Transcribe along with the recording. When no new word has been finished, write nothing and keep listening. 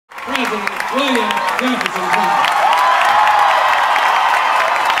President William Jefferson Clinton.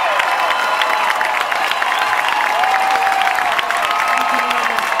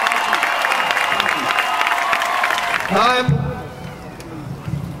 I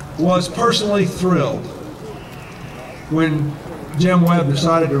was personally thrilled when Jim Webb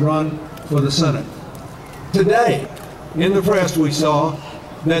decided to run for the Senate. Today, in the press, we saw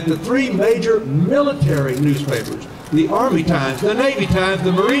that the three major military newspapers, the Army Times, the Navy Times,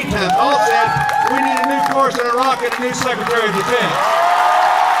 the Marine Times, all said we need a new course in Iraq and a new Secretary of Defense.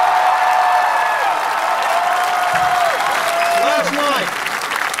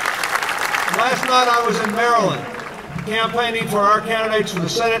 Last night I was in Maryland campaigning for our candidates for the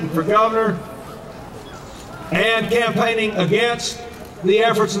Senate and for governor, and campaigning against the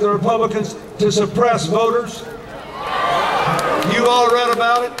efforts of the Republicans to suppress voters. You all read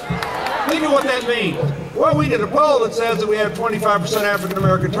about it. Think of what that means. Well, we did a poll that says that we have 25% African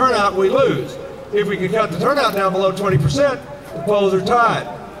American turnout, we lose. If we could cut the turnout down below 20%, the polls are tied.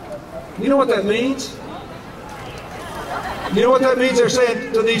 You know what that means? You know what that means? They're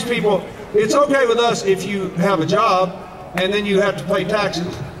saying to these people, it's okay with us if you have a job and then you have to pay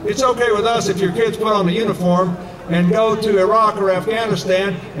taxes. It's okay with us if your kids put on a uniform and go to Iraq or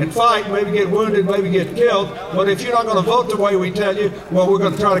Afghanistan and fight, maybe get wounded, maybe get killed. But if you're not going to vote the way we tell you, well, we're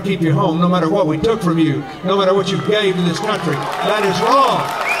going to try to keep you home no matter what we took from you, no matter what you gave to this country. That is wrong.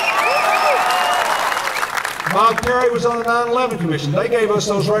 Bob Kerrey was on the 9/11 Commission. They gave us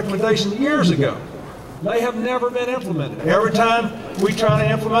those recommendations years ago. They have never been implemented. Every time we try to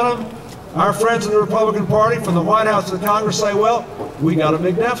implement them, our friends in the Republican Party, from the White House to the Congress, say, well, we got a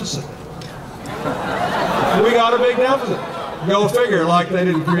big deficit. We got a big deficit. Go figure, like they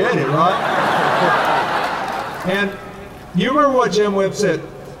didn't create it, right? And you remember what Jim Webb said.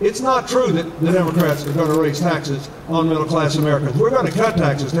 It's not true that the Democrats are going to raise taxes on middle-class Americans. We're going to cut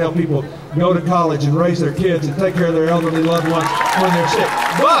taxes to help people go to college and raise their kids and take care of their elderly loved ones when they're sick.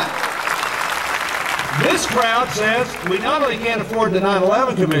 But this crowd says we not only can't afford the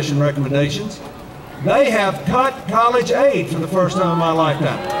 9/11 Commission recommendations, they have cut college aid for the first time in my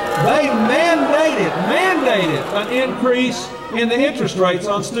lifetime. They mandated an increase in the interest rates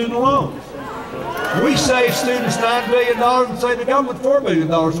on student loans. We saved students $9 billion and saved the government $4 billion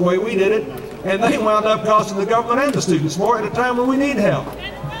the way we did it, and they wound up costing the government and the students more at a time when we need help.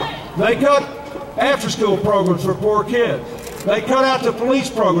 They cut after-school programs for poor kids. They cut out the police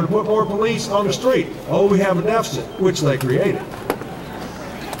program to put more police on the street. Oh, we have a deficit, which they created.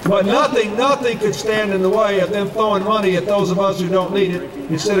 But nothing could stand in the way of them throwing money at those of us who don't need it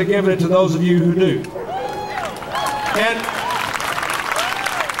instead of giving it to those of you who do. And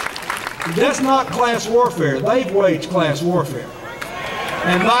that's not class warfare. They've waged class warfare.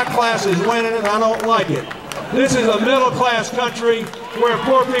 And my class is winning and I don't like it. This is a middle-class country where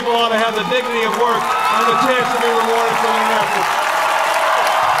poor people ought to have the dignity of work and the chance to be rewarded for their efforts.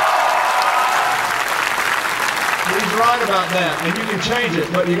 He's right about that, and you can change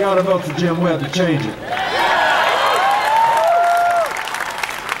it, but you got to vote for Jim Webb to change it.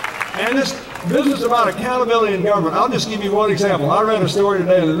 And this business about accountability in government, I'll just give you one example. I read a story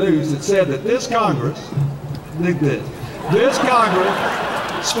today in the news that said that this Congress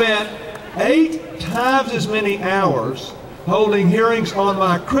spent 8 times as many hours holding hearings on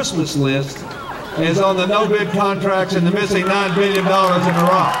my Christmas list as on the no-bid contracts and the missing $9 billion in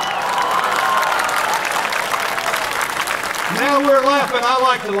Iraq. Now we're laughing. I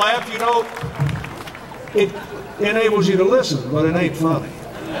like to laugh. You know, it enables you to listen, but it ain't funny.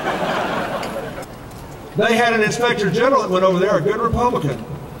 They had an inspector general that went over there, a good Republican,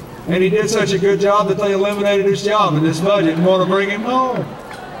 and he did such a good job that they eliminated his job in this budget and want to bring him home.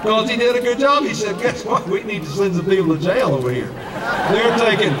 Because he did a good job. He said, guess what? We need to send some people to jail over here. They're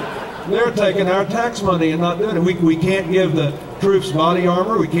taking our tax money and not doing it. We can't give the troops body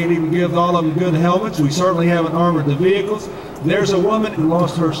armor. We can't even give all of them good helmets. We certainly haven't armored the vehicles. There's a woman who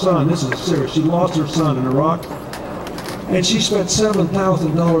lost her son. This is serious. She lost her son in Iraq. And she spent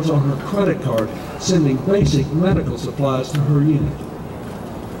 $7,000 on her credit card sending basic medical supplies to her unit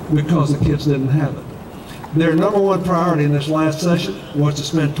because the kids didn't have it. Their number one priority in this last session was to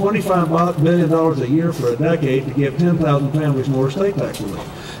spend $25 billion a year for a decade to give 10,000 families more estate tax relief.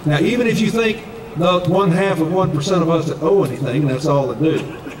 Now, even if you think the 0.5% of us that owe anything, and that's all that do,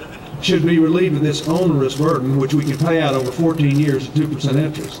 should be relieved of this onerous burden, which we can pay out over 14 years at 2%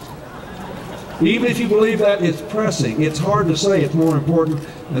 interest. Even if you believe that it's pressing, it's hard to say it's more important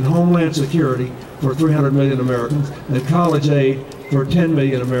than Homeland Security for 300 million Americans, than college aid for 10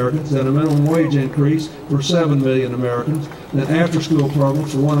 million Americans, than a minimum wage increase for 7 million Americans, than after-school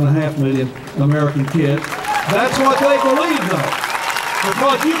programs for 1.5 million American kids. That's what they believe, though.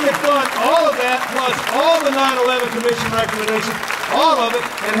 Because you can fund all of that plus all the 9/11 Commission recommendations, all of it,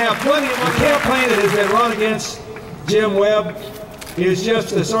 and have plenty of money. The campaign that has been run against Jim Webb is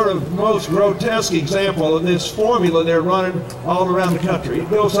just the sort of most grotesque example of this formula they're running all around the country. It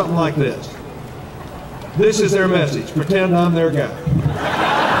goes something like this. This is their message. Pretend I'm their guy.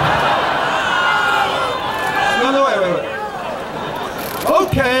 No, wait.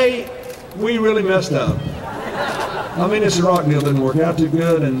 Okay, we really messed up. I mean, this Iraq deal didn't work out too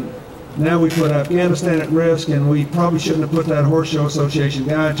good, and now we put Afghanistan at risk, and we probably shouldn't have put that Horse Show Association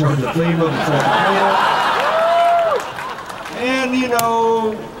guy in charge of FEMA before the And, you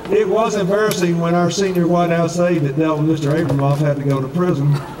know, it was embarrassing when our senior White House aide that dealt with Mr. Abramoff had to go to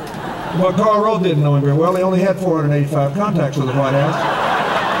prison. But Carl Rove didn't know him very well. He only had 485 contacts with the White House.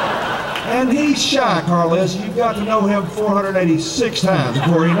 And he's shy, Carl is. You've got to know him 486 times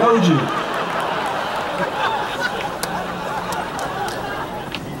before he knows you.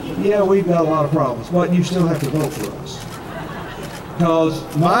 Yeah, we've got a lot of problems, but you still have to vote for us. Because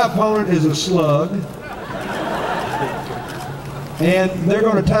my opponent is a slug, and they're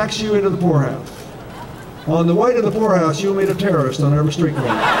going to tax you into the poorhouse. On the way to the poorhouse, you'll meet a terrorist on every street corner.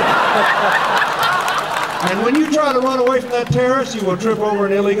 And when you try to run away from that terrorist, you will trip over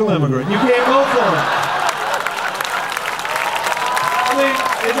an illegal immigrant. You can't vote for him. I mean,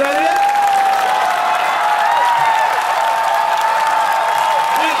 is that it?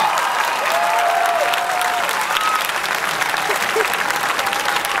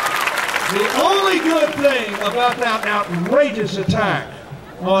 The only good thing about that outrageous attack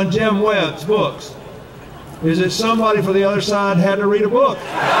on Jim Webb's books is that somebody for the other side had to read a book.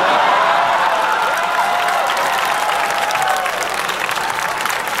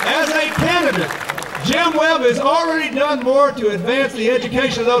 As a candidate, Jim Webb has already done more to advance the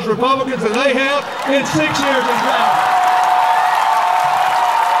education of those Republicans than they have in 6 years in power.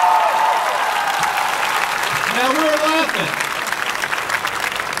 Now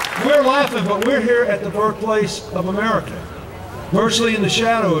we're laughing, but we're here at the birthplace of America, virtually in the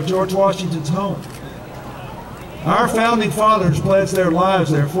shadow of George Washington's home. Our founding fathers pledged their lives,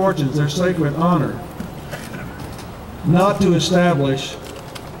 their fortunes, their sacred honor, not to establish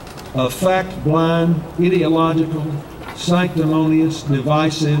a fact-blind, ideological, sanctimonious,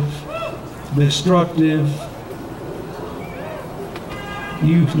 divisive, destructive,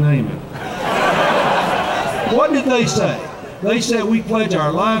 you name it. What did they say? They said we pledge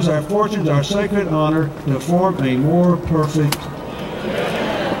our lives, our fortunes, our sacred honor to form a more perfect.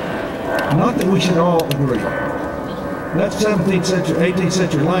 Not that we should all agree. That's 17th century, 18th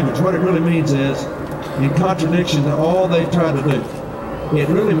century language. What it really means is, in contradiction to all they've tried to do, it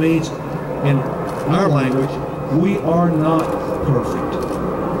really means, in our language, we are not perfect.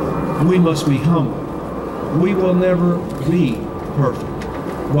 We must be humble. We will never be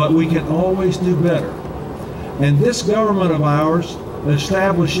perfect, but we can always do better. And this government of ours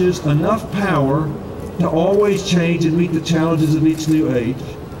establishes enough power to always change and meet the challenges of each new age,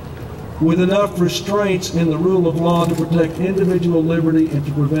 with enough restraints in the rule of law to protect individual liberty and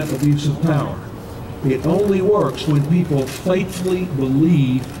to prevent abuse of power. It only works when people faithfully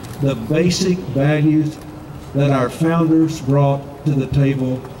believe the basic values that our founders brought to the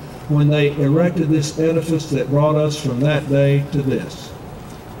table when they erected this edifice that brought us from that day to this.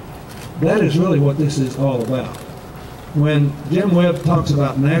 That is really what this is all about. When Jim Webb talks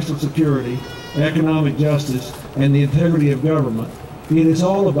about national security, economic justice, and the integrity of government, it is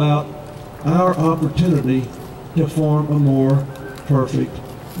all about our opportunity to form a more perfect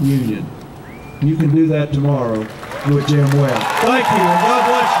union. You can do that tomorrow with Jim Webb. Thank you, and God bless.